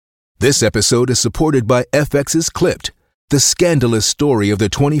This episode is supported by FX's Clipped, the scandalous story of the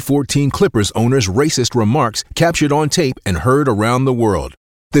 2014 Clippers owner's racist remarks captured on tape and heard around the world.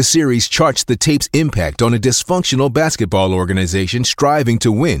 The series charts the tape's impact on a dysfunctional basketball organization striving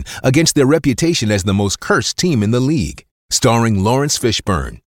to win against their reputation as the most cursed team in the league. Starring Lawrence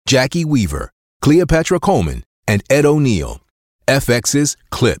Fishburne, Jackie Weaver, Cleopatra Coleman, and Ed O'Neill. FX's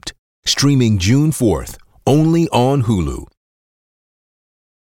Clipped, streaming June 4th, only on Hulu.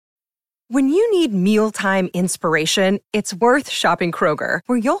 When you need mealtime inspiration, it's worth shopping Kroger,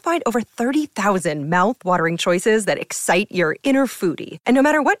 where you'll find over 30,000 mouth-watering choices that excite your inner foodie. And no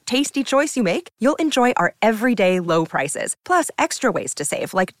matter what tasty choice you make, you'll enjoy our everyday low prices, plus extra ways to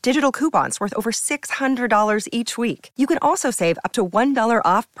save, like digital coupons worth over $600 each week. You can also save up to $1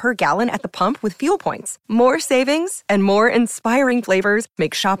 off per gallon at the pump with fuel points. More savings and more inspiring flavors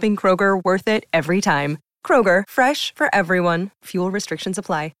make shopping Kroger worth it every time. Kroger, fresh for everyone. Fuel restrictions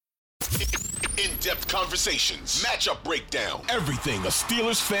apply. In-depth conversations, matchup breakdown, everything a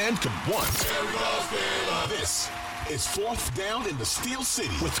Steelers fan could want. This is Fourth Down in the Steel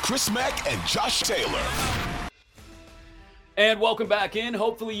City with Chris Mack and Josh Taylor. And welcome back in.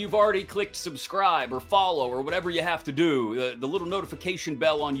 Hopefully you've already clicked subscribe or follow or whatever you have to do. The little notification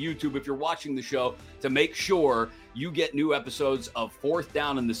bell on YouTube if you're watching the show to make sure you get new episodes of Fourth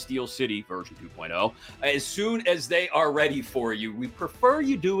Down in the Steel City version 2.0 as soon as they are ready for you. We prefer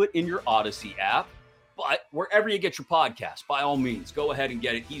you do it in your Odyssey app, but wherever you get your podcast, by all means, go ahead and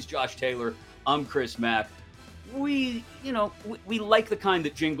get it. He's Josh Taylor. I'm Chris Mack. We like the kind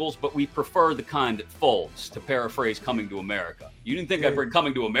that jingles, but we prefer the kind that folds, to paraphrase Coming to America. You didn't think I'd bring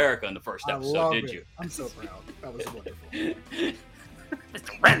Coming to America in the first episode, did you? I'm so proud. That was wonderful.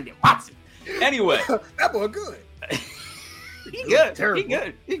 Mr. Randy Watson. Anyway. That boy good. He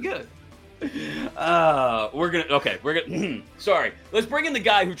good. We're gonna sorry. Let's bring in the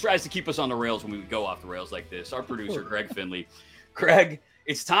guy who tries to keep us on the rails when we go off the rails like this. Our producer, Greg Finley. Greg,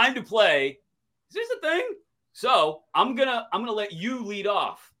 it's time to play. Is this a thing? So I'm gonna let you lead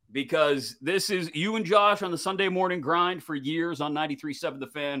off because this is you and Josh on the Sunday morning grind for years on 93.7 The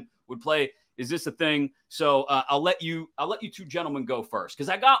Fan would play. Is this a thing? So I'll let you two gentlemen go first because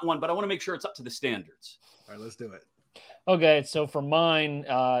I got one, but I want to make sure it's up to the standards. All right, let's do it. Okay, so for mine,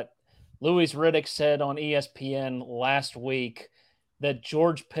 Louis Riddick said on ESPN last week that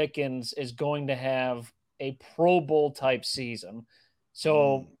George Pickens is going to have a Pro Bowl type season.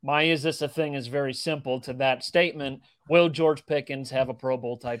 So my is this a thing is very simple to that statement. Will George Pickens have a Pro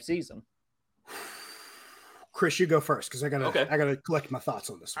Bowl type season? Chris, you go first because I gotta collect my thoughts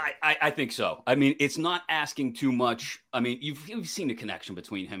on this one. I think so. I mean, it's not asking too much. I mean, you've seen the connection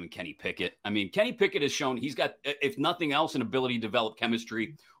between him and Kenny Pickett. I mean, Kenny Pickett has shown he's got, if nothing else, an ability to develop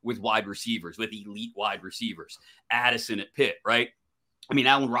chemistry with wide receivers, with elite wide receivers. Addison at Pitt, right? I mean,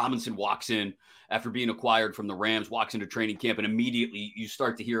 Allen Robinson walks in after being acquired from the Rams, walks into training camp, and immediately you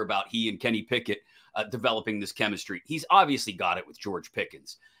start to hear about he and Kenny Pickett developing this chemistry. He's obviously got it with George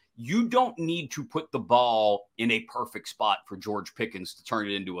Pickens. You don't need to put the ball in a perfect spot for George Pickens to turn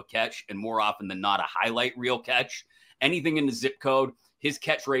it into a catch, and more often than not, a highlight reel catch. Anything in the zip code, his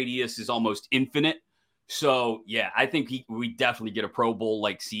catch radius is almost infinite. So, yeah, I think we definitely get a Pro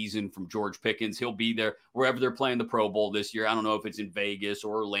Bowl-like season from George Pickens. He'll be there wherever they're playing the Pro Bowl this year. I don't know if it's in Vegas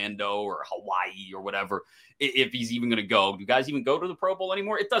or Orlando or Hawaii or whatever, if he's even going to go. Do guys even go to the Pro Bowl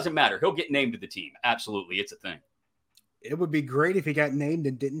anymore? It doesn't matter. He'll get named to the team. Absolutely. It's a thing. It would be great if he got named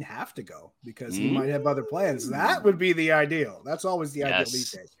and didn't have to go because he might have other plans. That would be the ideal. That's always the ideal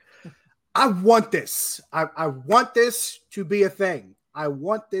these days. I want this. I want this to be a thing. I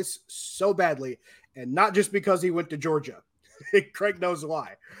want this so badly. And not just because he went to Georgia. Craig knows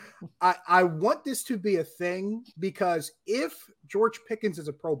why. I want this to be a thing because if George Pickens is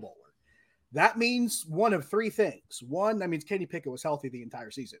a Pro Bowler, that means one of three things. One, that means Kenny Pickett was healthy the entire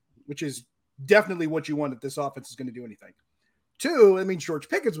season, which is definitely what you want if this offense is going to do anything. Two, it means George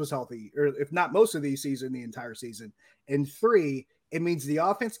Pickens was healthy, or if not most of the entire season. And three, it means the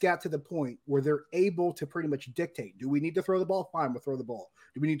offense got to the point where they're able to pretty much dictate. Do we need to throw the ball? Fine, we'll throw the ball.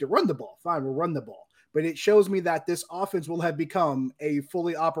 Do we need to run the ball? Fine, we'll run the ball. But it shows me that this offense will have become a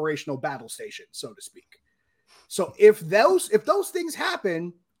fully operational battle station, so to speak. So if those things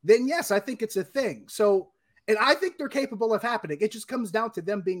happen, then yes, I think it's a thing. So, and I think they're capable of happening. It just comes down to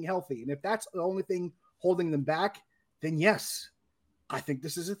them being healthy. And if that's the only thing holding them back, then yes, I think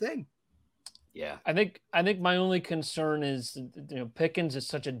this is a thing. Yeah, I think my only concern is, Pickens is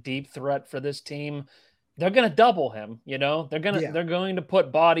such a deep threat for this team. They're going to double him, They're going to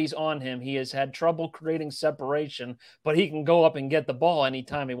put bodies on him. He has had trouble creating separation, but he can go up and get the ball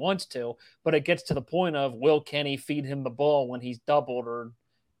anytime he wants to. But it gets to the point of, will Kenny feed him the ball when he's doubled or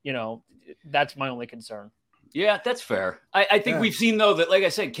that's my only concern. Yeah, that's fair. I think we've seen, though, that, like I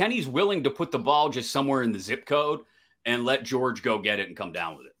said, Kenny's willing to put the ball just somewhere in the zip code and let George go get it and come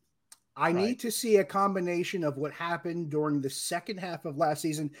down with it. I need to see a combination of what happened during the second half of last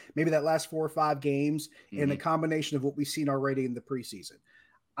season, maybe that last 4 or 5 games, and a combination of what we've seen already in the preseason.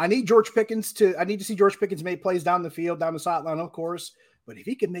 I need to see George Pickens make plays down the field, down the sideline, of course, but if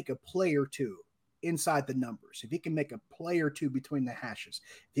he can make a play or two inside the numbers, if he can make a play or two between the hashes,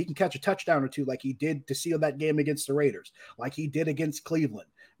 if he can catch a touchdown or two like he did to seal that game against the Raiders, like he did against Cleveland,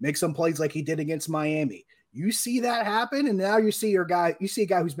 make some plays like he did against Miami. You see that happen, and now you see a guy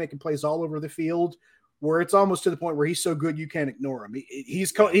who's making plays all over the field where it's almost to the point where he's so good you can't ignore him.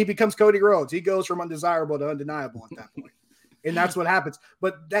 He becomes Cody Rhodes. He goes from undesirable to undeniable at that point. And that's what happens.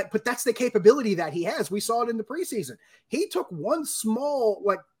 But that's the capability that he has. We saw it in the preseason. He took one small,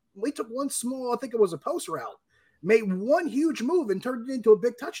 I think it was a post route, made one huge move and turned it into a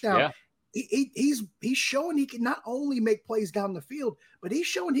big touchdown. Yeah. He's showing he can not only make plays down the field, but he's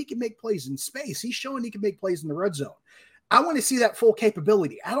showing he can make plays in space. He's showing he can make plays in the red zone. I want to see that full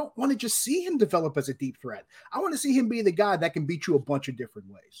capability. I don't want to just see him develop as a deep threat. I want to see him be the guy that can beat you a bunch of different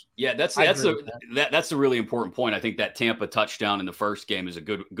ways. Yeah, that's a really important point. I think that Tampa touchdown in the first game is a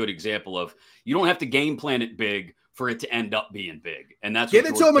good example of you don't have to game plan it big for it to end up being big. And that's get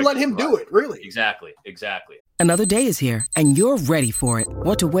it to him and let him do it, really. Exactly. Another day is here, and you're ready for it.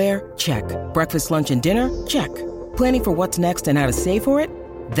 What to wear? Check. Breakfast, lunch, and dinner? Check. Planning for what's next and how to save for it?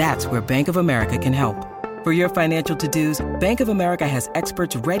 That's where Bank of America can help. For your financial to-dos, Bank of America has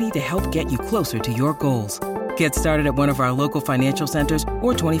experts ready to help get you closer to your goals. Get started at one of our local financial centers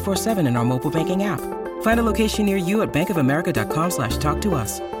or 24/7 in our mobile banking app. Find a location near you at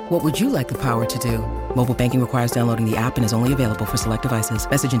bankofamerica.com/talktous. What would you like the power to do? Mobile banking requires downloading the app and is only available for select devices.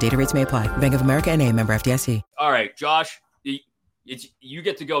 Message and data rates may apply. Bank of America NA, member FDIC. All right, Josh, you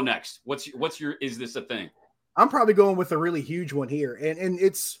get to go next. Is this a thing? I'm probably going with a really huge one here. And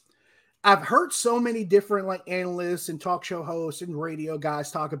I've heard so many different analysts and talk show hosts and radio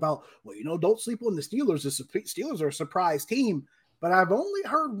guys talk about, don't sleep on the Steelers. The Steelers are a surprise team. But I've only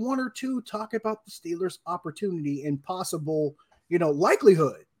heard one or two talk about the Steelers' opportunity and possible,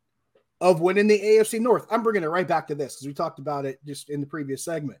 likelihood of winning the AFC North. I'm bringing it right back to this because we talked about it just in the previous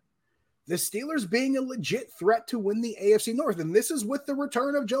segment. The Steelers being a legit threat to win the AFC North. And this is with the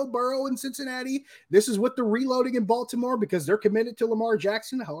return of Joe Burrow in Cincinnati. This is with the reloading in Baltimore because they're committed to Lamar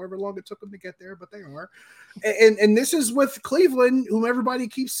Jackson, however long it took them to get there, but they are. And this is with Cleveland, whom everybody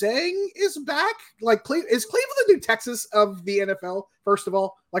keeps saying is back. Is Cleveland the new Texas of the NFL, first of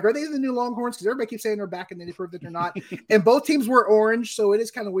all? Are they the new Longhorns? Because everybody keeps saying they're back and then they prove that they're not. And both teams were orange, so it is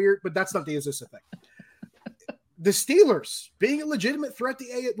kind of weird, but that's not the is thing. The Steelers being a legitimate threat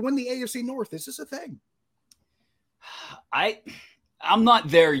to win the AFC North. Is this a thing? I'm not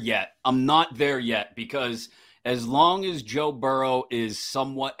there yet. Because as long as Joe Burrow is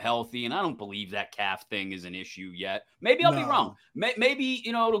somewhat healthy, and I don't believe that calf thing is an issue yet. Maybe I'll be wrong. Maybe,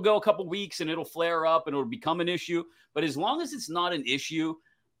 it'll go a couple weeks and it'll flare up and it'll become an issue. But as long as it's not an issue,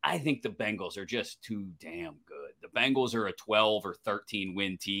 I think the Bengals are just too damn good. The Bengals are a 12 or 13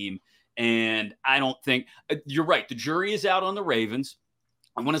 win team. And I don't think you're right. The jury is out on the Ravens.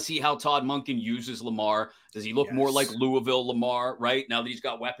 I want to see how Todd Monken uses Lamar. Does he look more like Louisville Lamar, right? Now that he's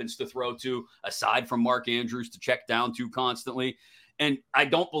got weapons to throw to, aside from Mark Andrews to check down to constantly. And I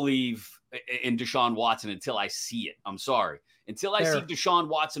don't believe in Deshaun Watson until I see it. I'm sorry. Until I see Deshaun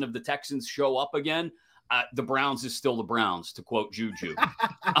Watson of the Texans show up again, the Browns is still the Browns, to quote Juju.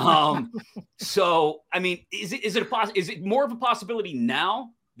 So, I mean, is it more of a possibility now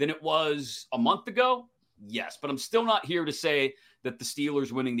than it was a month ago? Yes, but I'm still not here to say that the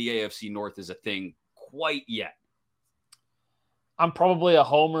Steelers winning the AFC North is a thing quite yet. I'm probably a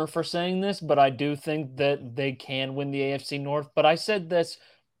homer for saying this, but I do think that they can win the AFC North. But I said this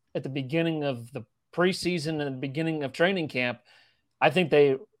at the beginning of the preseason and the beginning of training camp. I think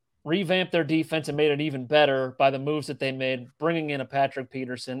they revamped their defense and made it even better by the moves that they made, bringing in a Patrick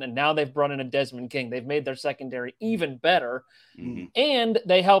Peterson, and now they've brought in a Desmond King. They've made their secondary even better, and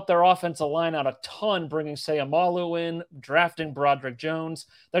they helped their offensive line out a ton, bringing Sayamalu in, drafting Broderick Jones.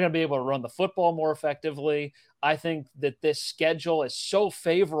 They're going to be able to run the football more effectively. I think that this schedule is so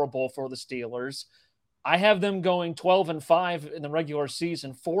favorable for the Steelers. I have them going 12-5 in the regular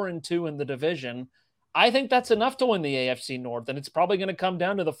season, 4-2 in the division. I think that's enough to win the AFC North, and it's probably going to come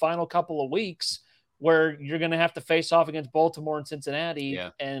down to the final couple of weeks where you're going to have to face off against Baltimore and Cincinnati,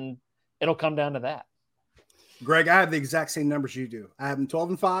 and it'll come down to that. Greg, I have the exact same numbers you do. I have them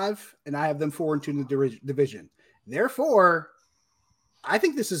 12-5, and I have them 4-2 in the division. Therefore, I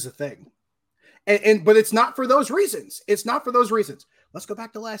think this is a thing. But it's not for those reasons. It's not for those reasons. let's go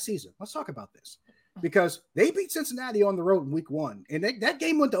back to last season. Let's talk about this. Because they beat Cincinnati on the road in week 1. And that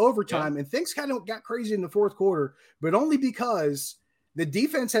game went to overtime, and things kind of got crazy in the fourth quarter, but only because the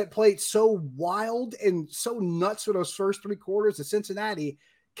defense had played so wild and so nuts for those first 3 quarters that Cincinnati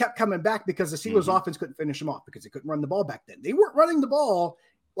kept coming back because the Steelers offense couldn't finish them off because they couldn't run the ball back then. They weren't running the ball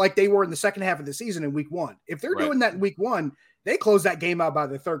like they were in the second half of the season in week 1. If they're doing that in week 1, they close that game out by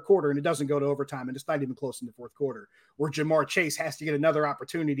the third quarter, and it doesn't go to overtime, and it's not even close in the fourth quarter, where Jamar Chase has to get another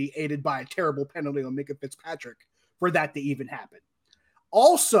opportunity aided by a terrible penalty on Minka Fitzpatrick for that to even happen.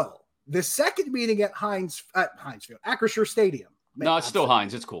 Also, the second meeting at Acrisure Stadium. No, it's still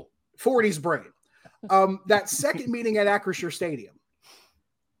Heinz. It's cool. 40s brain. That second meeting at Acrisure Stadium.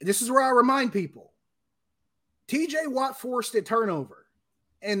 This is where I remind people. TJ Watt forced a turnover,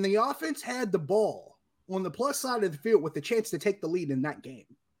 and the offense had the ball on the plus side of the field with the chance to take the lead in that game.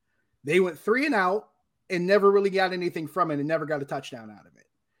 They went 3 and out and never really got anything from it and never got a touchdown out of it.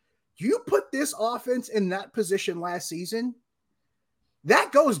 You put this offense in that position last season,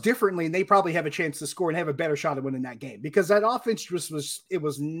 that goes differently, and they probably have a chance to score and have a better shot at winning that game because that offense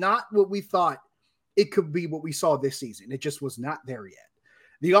was not what we thought it could be what we saw this season. It just was not there yet.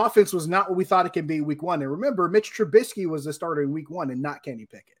 The offense was not what we thought it could be week 1. And remember, Mitch Trubisky was the starter in week 1 and not Kenny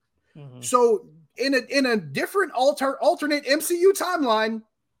Pickett. So in a different alternate MCU timeline,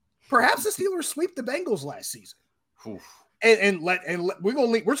 perhaps the Steelers sweep the Bengals last season. We're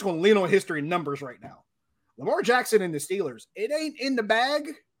just going to lean on history and numbers right now. Lamar Jackson and the Steelers, it ain't in the bag,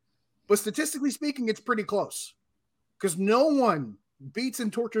 but statistically speaking, it's pretty close because no one beats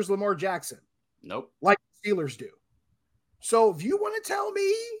and tortures Lamar Jackson. Nope. Like the Steelers do. So if you want to tell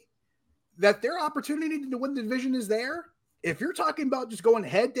me that their opportunity to win the division is there, if you're talking about just going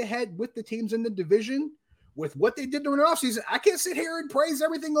head-to-head with the teams in the division, with what they did during the offseason, I can't sit here and praise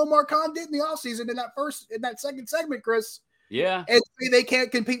everything Omar Khan did in the offseason in that second segment, Chris. Yeah. And say they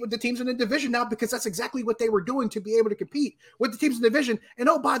can't compete with the teams in the division now because that's exactly what they were doing to be able to compete with the teams in the division. And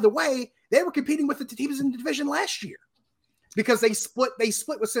oh, by the way, they were competing with the teams in the division last year because they split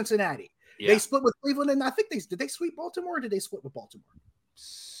with Cincinnati. Yeah. They split with Cleveland, and I think did they sweep Baltimore or did they split with Baltimore?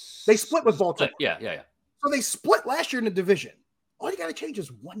 They split with Baltimore. Yeah. So they split last year in the division. All you got to change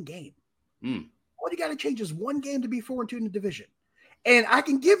is one game. All you got to change is one game to be 4-2 in the division. And I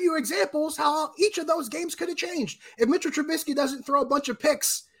can give you examples how each of those games could have changed. If Mitchell Trubisky doesn't throw a bunch of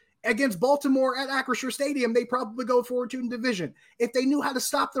picks against Baltimore at Acrisure Stadium, they probably go 4-2 in the division. If they knew how to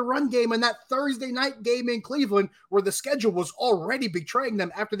stop the run game in that Thursday night game in Cleveland, where the schedule was already betraying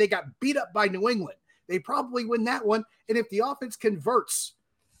them after they got beat up by New England, they probably win that one. And if the offense converts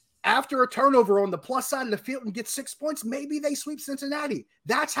after a turnover on the plus side of the field and gets 6 points, maybe they sweep Cincinnati.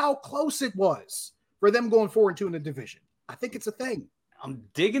 That's how close it was for them going 4-2 in the division. I think it's a thing. I'm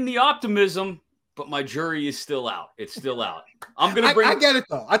digging the optimism, but my jury is still out. It's still out. I'm going to bring. I get it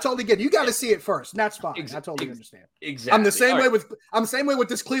though. I totally get it. You got to see it first. And that's fine. I totally understand. Exactly. I'm the same way with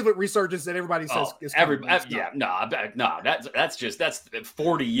this Cleveland resurgence that everybody says is that's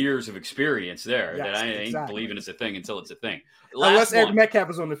 40 years of experience there. Yes, that I ain't believing it's a thing until it's a thing. Unless Eric Metcalf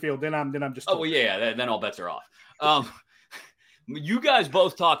is on the field, then I'm just. Oh well, yeah. Then all bets are off. You guys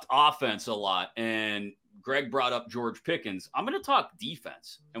both talked offense a lot, and Greg brought up George Pickens. I'm going to talk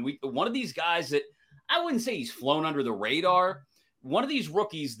defense. And one of these guys that I wouldn't say he's flown under the radar, one of these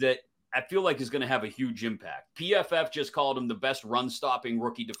rookies that I feel like is going to have a huge impact. PFF just called him the best run-stopping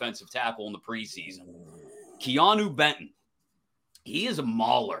rookie defensive tackle in the preseason. Keanu Benton. He is a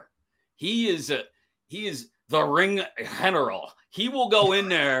mauler. He is the ring general. He will go in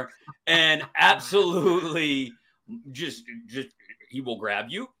there and absolutely just he will grab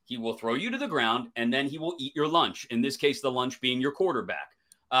you, he will throw you to the ground, and then he will eat your lunch. In this case, the lunch being your quarterback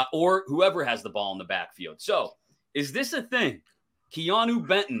or whoever has the ball in the backfield. So is this a thing? Keanu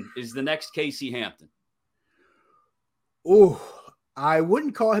Benton is the next Casey Hampton. Oh, I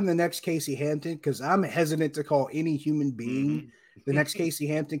wouldn't call him the next Casey Hampton because I'm hesitant to call any human being the next Casey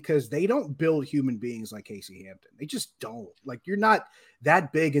Hampton because they don't build human beings like Casey Hampton. They just don't. Like, you're not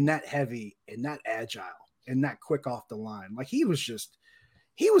that big and that heavy and that agile and that quick off the line. Like, he was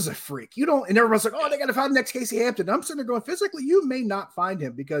a freak. And everyone's like, oh, they got to find the next Casey Hampton. I'm sitting there going, physically, you may not find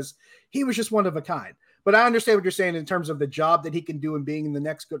him because he was just one of a kind. But I understand what you're saying in terms of the job that he can do and being the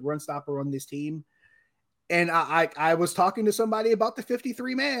next good run stopper on this team. And I was talking to somebody about the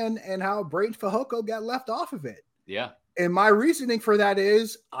 53 man and how Braden Fehoko got left off of it. Yeah. And my reasoning for that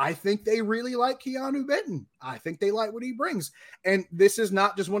is I think they really like Keanu Benton. I think they like what he brings. And this is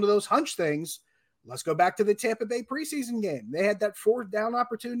not just one of those hunch things. Let's go back to the Tampa Bay preseason game. They had that fourth down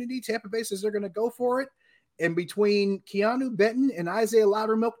opportunity. Tampa Bay says they're going to go for it. And between Keanu Benton and Isaiah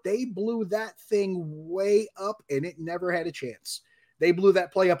Loudermilk, they blew that thing way up and it never had a chance. They blew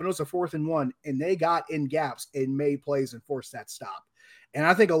that play up, and it was a 4th and 1, and they got in gaps and made plays and forced that stop. And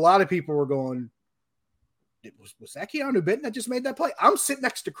I think a lot of people were going, was that Keanu Benton that just made that play? I'm sitting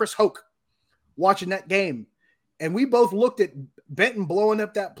next to Chris Hoke watching that game, and we both looked at Benton blowing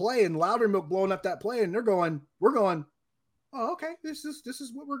up that play and Loudermilk blowing up that play, and we're going, oh, okay, this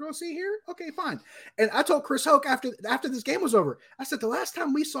is what we're going to see here? Okay, fine. And I told Chris Hoke after this game was over, I said, the last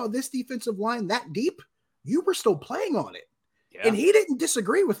time we saw this defensive line that deep, you were still playing on it. Yeah. And he didn't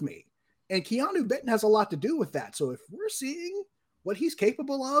disagree with me. And Keanu Benton has a lot to do with that. So if we're seeing what he's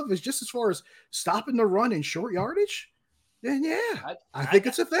capable of is just as far as stopping the run in short yardage, then yeah, I think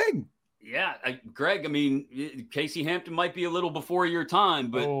it's a thing. Yeah, Greg, I mean, Casey Hampton might be a little before your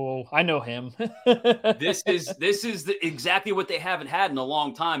time, but I know him. this is exactly what they haven't had in a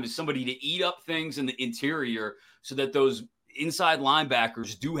long time, is somebody to eat up things in the interior so that those inside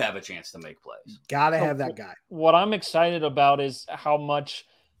linebackers do have a chance to make plays. Gotta have that guy. What I'm excited about is how much,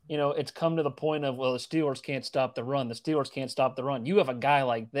 it's come to the point of, well, the Steelers can't stop the run. The Steelers can't stop the run. You have a guy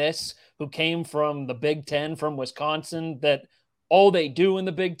like this who came from the Big Ten, from Wisconsin, that all they do in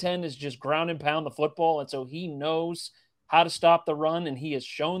the Big Ten is just ground and pound the football. And so he knows how to stop the run, and he has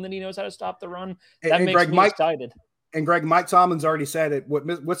shown that he knows how to stop the run. That makes me excited. And Greg, Mike Tomlin's already said it. What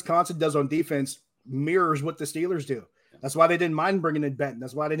Wisconsin does on defense mirrors what the Steelers do. That's why they didn't mind bringing in Benton.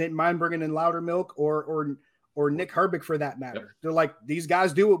 That's why they didn't mind bringing in Loudermilk or Nick Herbig for that matter. Yep. They're like, these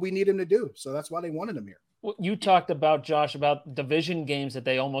guys do what we need them to do. So that's why they wanted them here. Well, you talked about, Josh, about division games that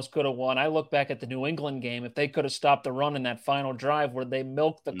they almost could have won. I look back at the New England game. If they could have stopped the run in that final drive where they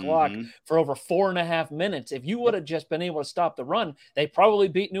milked the clock for over 4.5 minutes, if you would have just been able to stop the run, they probably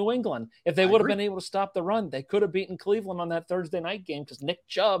beat New England. If they would have been able to stop the run, they could have beaten Cleveland on that Thursday night game because Nick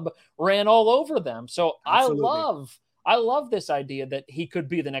Chubb ran all over them. So absolutely. I love this idea that he could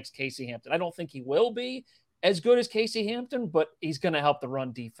be the next Casey Hampton. I don't think he will be as good as Casey Hampton, but he's going to help the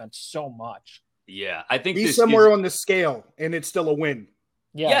run defense so much. Yeah, I think he's somewhere on the scale, and it's still a win.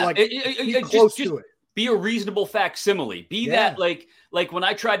 Yeah, like, close to it. Be a reasonable facsimile. Be that like when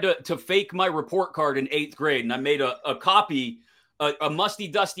I tried to fake my report card in 8th grade, and I made a copy, a musty,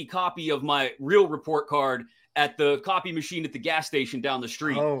 dusty copy of my real report card at the copy machine at the gas station down the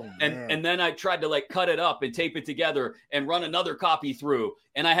street. And then I tried to cut it up and tape it together and run another copy through.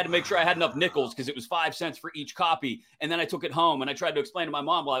 And I had to make sure I had enough nickels because it was 5 cents for each copy. And then I took it home and I tried to explain to my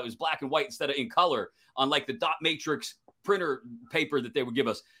mom why it was black and white instead of in color on the dot matrix printer paper that they would give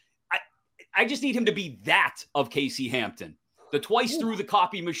us. I just need him to be that of Casey Hampton. The twice through the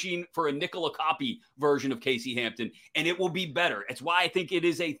copy machine for a nickel a copy version of Casey Hampton, and it will be better. It's why I think it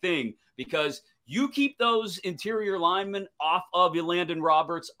is a thing, because you keep those interior linemen off of Elandon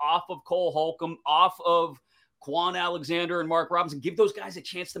Roberts, off of Cole Holcomb, off of Quan Alexander and Mark Robinson, give those guys a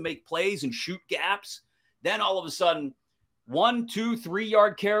chance to make plays and shoot gaps. Then all of a sudden, 1, 2, 3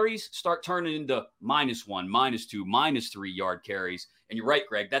 yard carries start turning into -1, -2, -3 yard carries. And you're right,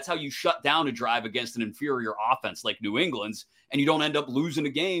 Greg, that's how you shut down a drive against an inferior offense like New England's, and you don't end up losing a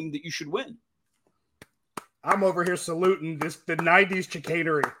game that you should win. I'm over here saluting the 90s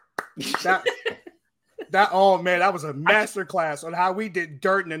chicanery. That was a masterclass on how we did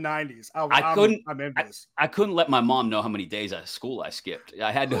dirt in the 90s. I'm envious. I couldn't let my mom know how many days of school I skipped.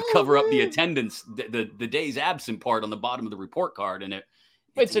 I had to cover up the attendance, the days absent part on the bottom of the report card. And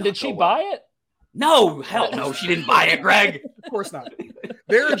so did she buy it? No, hell no, she didn't buy it, Greg. Of course not.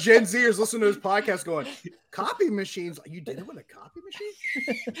 There are Gen Zers listening to this podcast going, copy machines? You did it with a copy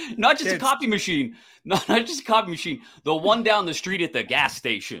machine? Not just a copy machine. Not just a copy machine. The one down the street at the gas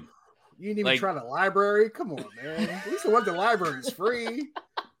station. You didn't even try the library? Come on, man. At least the one at the library is free.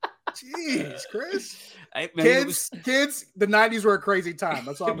 Jeez, Chris. Kids, the 90s were a crazy time.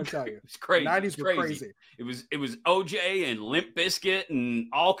 That's all I'm going to tell you. It's crazy. The 90s were crazy. It was OJ and Limp Bizkit and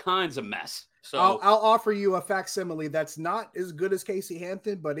all kinds of mess. So I'll offer you a facsimile that's not as good as Casey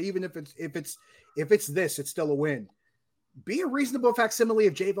Hampton, but even if it's this, it's still a win. Be a reasonable facsimile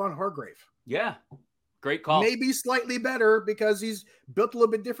of Javon Hargrave. Yeah. Great call. Maybe slightly better because he's built a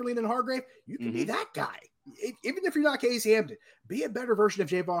little bit differently than Hargrave. You can be that guy. Even if you're not Casey Hampton, be a better version of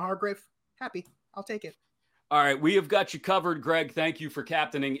Javon Hargrave. Happy. I'll take it. All right. We have got you covered, Greg. Thank you for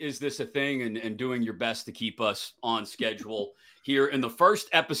captaining Is This a Thing and doing your best to keep us on schedule here in the first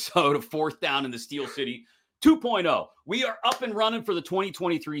episode of 4th Down in the Steel City 2.0. We are up and running for the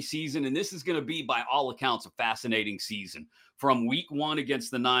 2023 season, and this is going to be, by all accounts, a fascinating season from week 1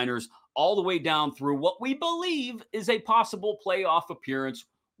 against the Niners all the way down through what we believe is a possible playoff appearance.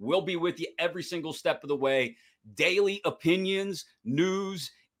 We'll be with you every single step of the way. Daily opinions,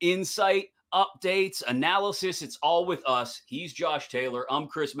 news, insight, updates, analysis. It's all with us. He's Josh Taylor. I'm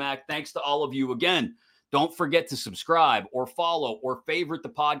Chris Mack. Thanks to all of you again Don't forget to subscribe or follow or favorite the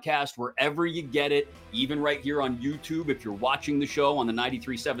podcast wherever you get it, even right here on YouTube. If you're watching the show on the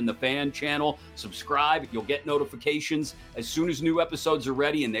 93.7 The Fan channel, subscribe. You'll get notifications as soon as new episodes are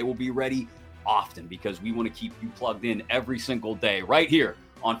ready, and they will be ready often because we want to keep you plugged in every single day right here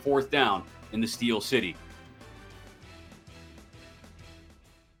on Fourth Down in the Steel City.